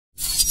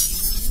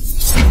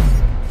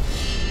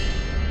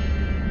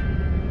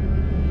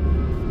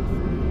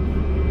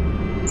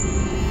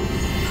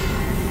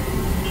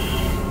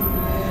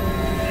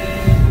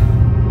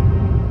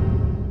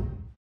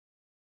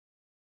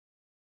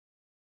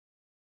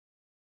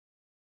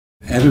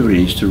everybody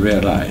needs to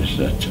realise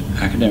that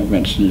academic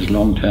medicine is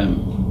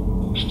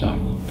long-term stuff.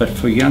 But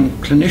for young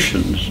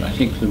clinicians, I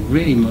think the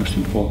really most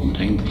important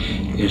thing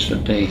is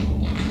that they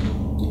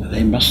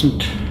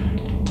mustn't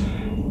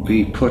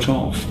be put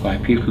off by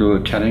people who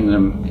are telling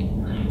them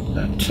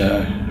that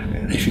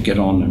they should get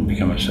on and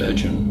become a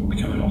surgeon,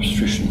 become an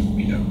obstetrician,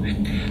 you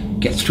know,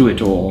 get through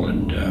it all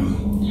and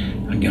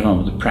get on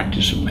with the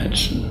practice of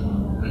medicine.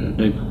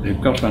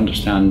 They've got to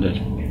understand that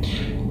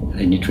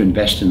they need to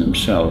invest in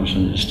themselves,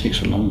 and this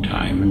takes a long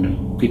time,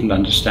 and people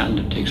understand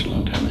it takes a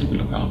long time, and they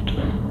look after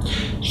them.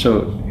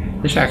 So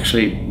this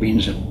actually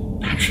means that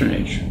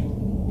patronage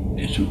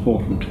is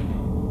important.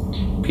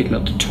 People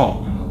at the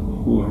top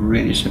who are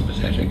really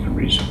sympathetic and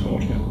really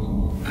supportive.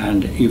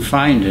 And you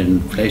find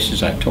in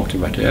places I've talked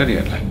about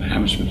earlier, like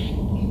Hammersmith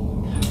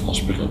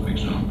Hospital, for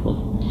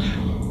example,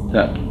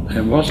 that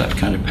there was that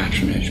kind of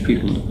patronage.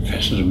 People, the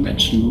professors of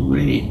medicine,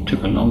 really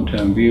took a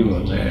long-term view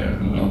of their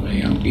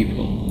young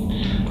people,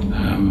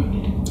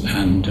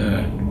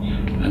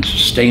 and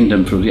sustained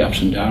them through the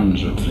ups and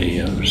downs of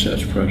the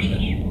research process.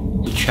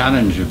 The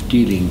challenge of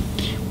dealing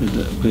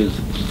with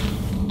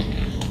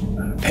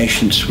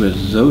patients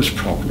with those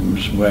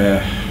problems,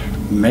 where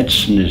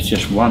medicine is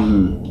just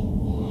one,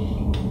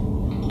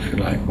 if you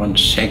like, one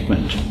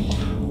segment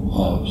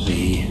of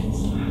the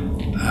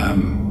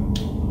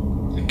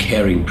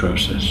caring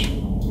process.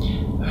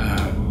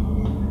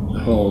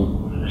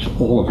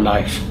 All of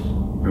life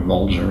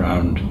revolves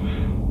around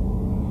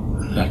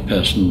that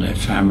person, their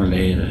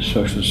family, their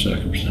social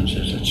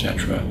circumstances,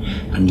 etc.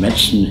 And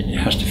medicine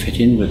has to fit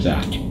in with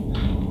that.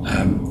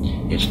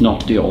 It's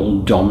not the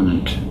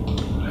all-dominant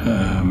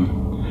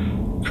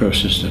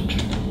process that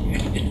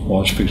it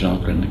was, for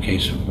example, in the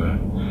case of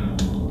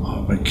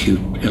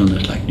acute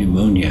illness like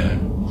pneumonia,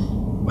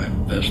 where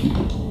a person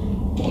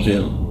was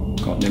ill,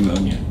 got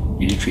pneumonia,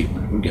 needed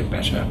treatment, would get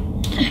better.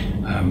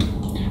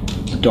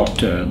 The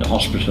doctor, the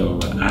hospital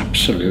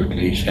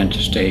absolutely centre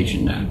stage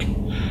in that.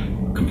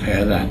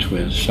 Compare that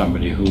with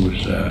somebody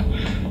who's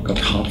got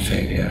heart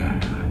failure,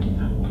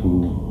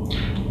 who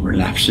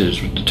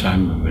relapses at the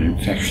time of an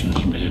infection, is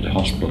admitted to the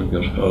hospital,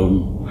 goes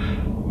home,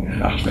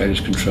 heart failure is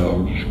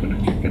controlled, it's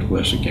going to get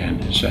worse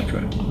again,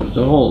 etc.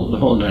 The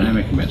whole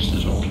dynamic of medicine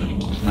is altered.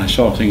 And I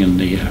saw a thing in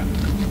the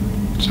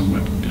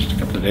somewhere just a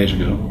couple of days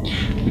ago,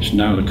 which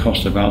now the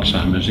cost of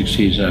Alzheimer's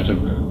exceeds that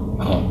of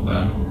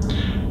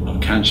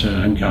cancer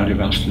and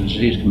cardiovascular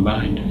disease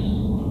combined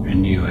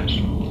in the US.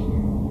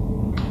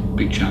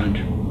 Big challenge.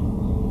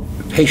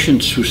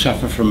 Patients who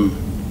suffer from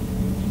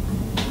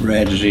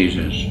rare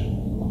diseases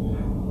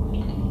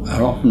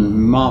are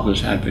often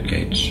marvellous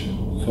advocates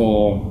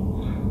for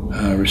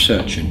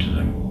research into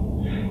them.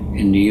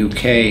 In the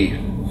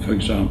UK, for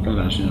example,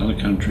 as in other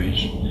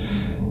countries,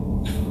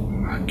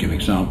 I'll give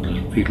examples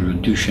of people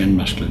with Duchenne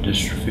muscular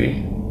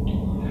dystrophy,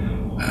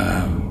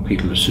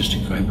 people with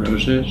cystic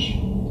fibrosis,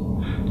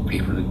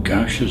 people with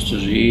Gaucher's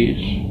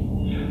disease,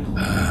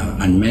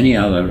 and many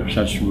other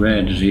such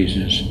rare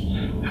diseases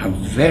have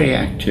very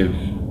active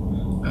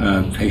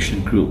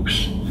patient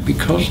groups.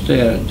 Because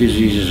their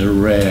diseases are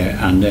rare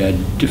and they're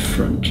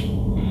different,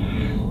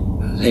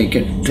 they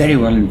get very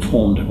well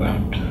informed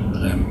about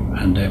them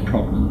and their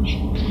problems.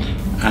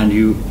 And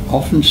you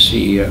often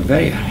see a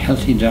very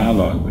healthy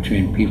dialogue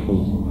between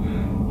people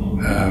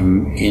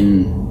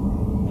in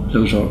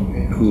those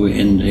who are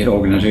in the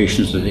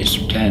organizations that they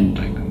attend,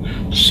 like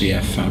the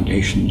CF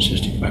Foundation,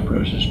 Cystic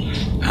Fibrosis,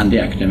 and the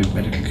academic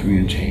medical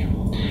community.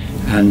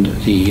 And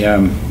the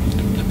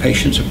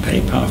patients are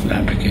very powerful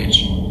advocates.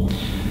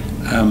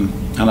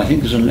 And I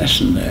think there's a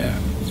lesson there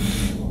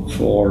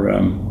for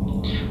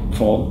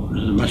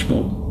the much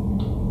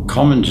more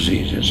common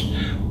diseases,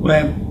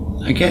 where,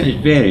 again,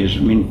 it varies. I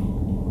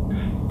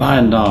mean, by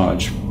and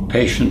large,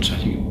 patients, I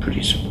think, are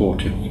pretty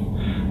supportive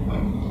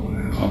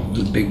of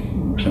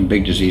some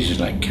big diseases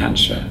like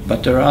cancer.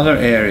 But there are other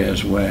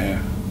areas where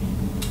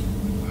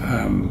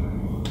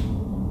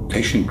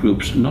patient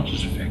groups are not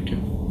as effective.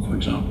 For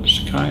example,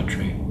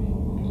 psychiatry.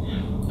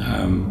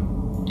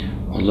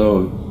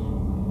 Although,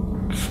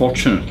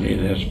 fortunately,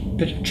 there's a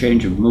bit of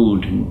change of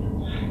mood in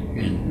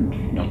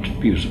not to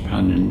use the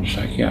pun, in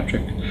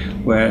psychiatric,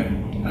 where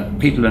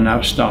people are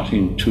now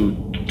starting to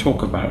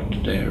talk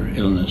about their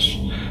illness.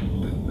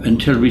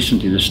 Until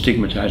recently, the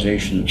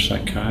stigmatization of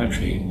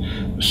psychiatry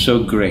was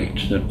so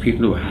great that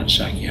people who had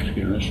psychiatric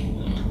illness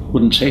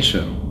wouldn't say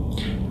so.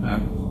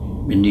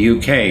 In the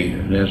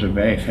UK, there's a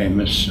very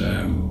famous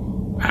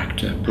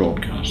actor,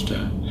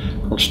 broadcaster,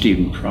 called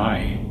Stephen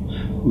Fry,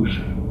 who's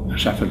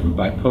suffered from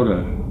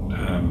bipolar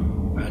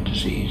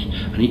disease,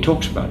 and he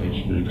talks about it,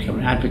 he's become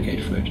an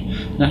advocate for it,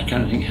 and that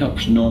kind of thing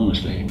helps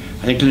enormously.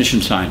 I think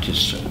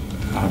clinician-scientists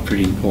are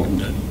pretty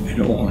important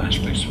in all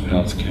aspects of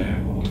healthcare.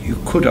 You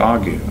could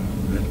argue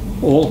that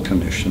all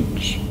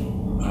clinicians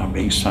are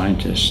being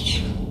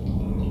scientists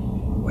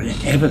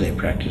whenever they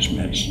practice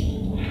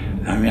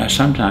medicine. I mean, I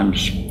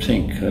sometimes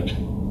think that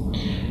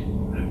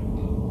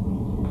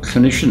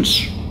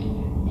clinicians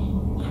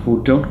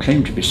who don't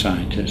claim to be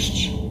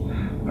scientists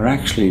are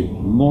actually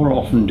more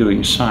often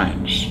doing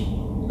science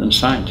than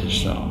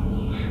scientists are.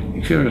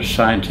 if you're a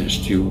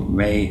scientist, you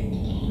may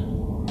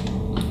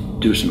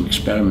do some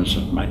experiments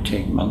that might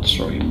take months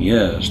or even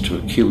years to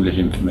accumulate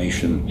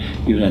information.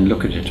 You then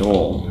look at it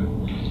all,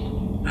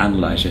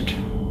 analyze it,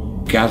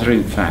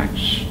 gathering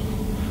facts,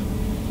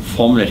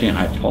 formulating a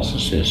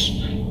hypothesis,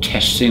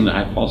 testing the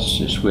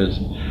hypothesis with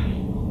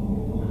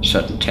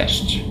certain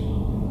tests.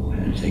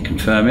 And if they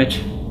confirm it,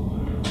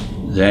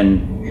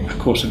 then a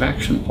course of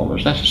action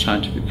follows. That's a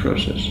scientific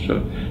process.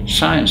 So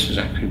science is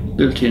actually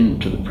built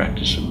into the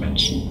practice of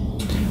medicine.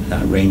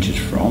 That ranges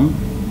from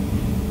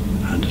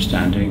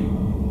understanding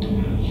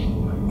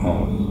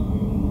of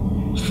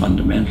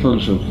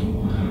fundamentals of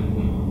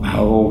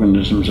how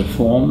organisms are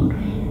formed,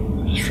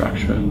 the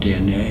structure of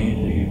DNA,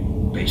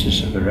 the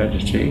basis of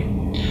heredity,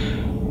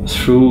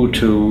 through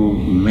to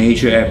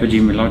major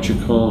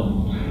epidemiological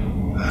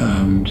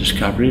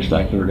discoveries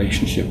like the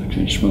relationship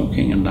between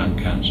smoking and lung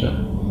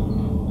cancer.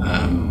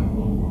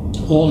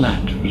 All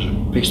that was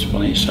based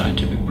upon a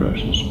scientific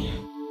process.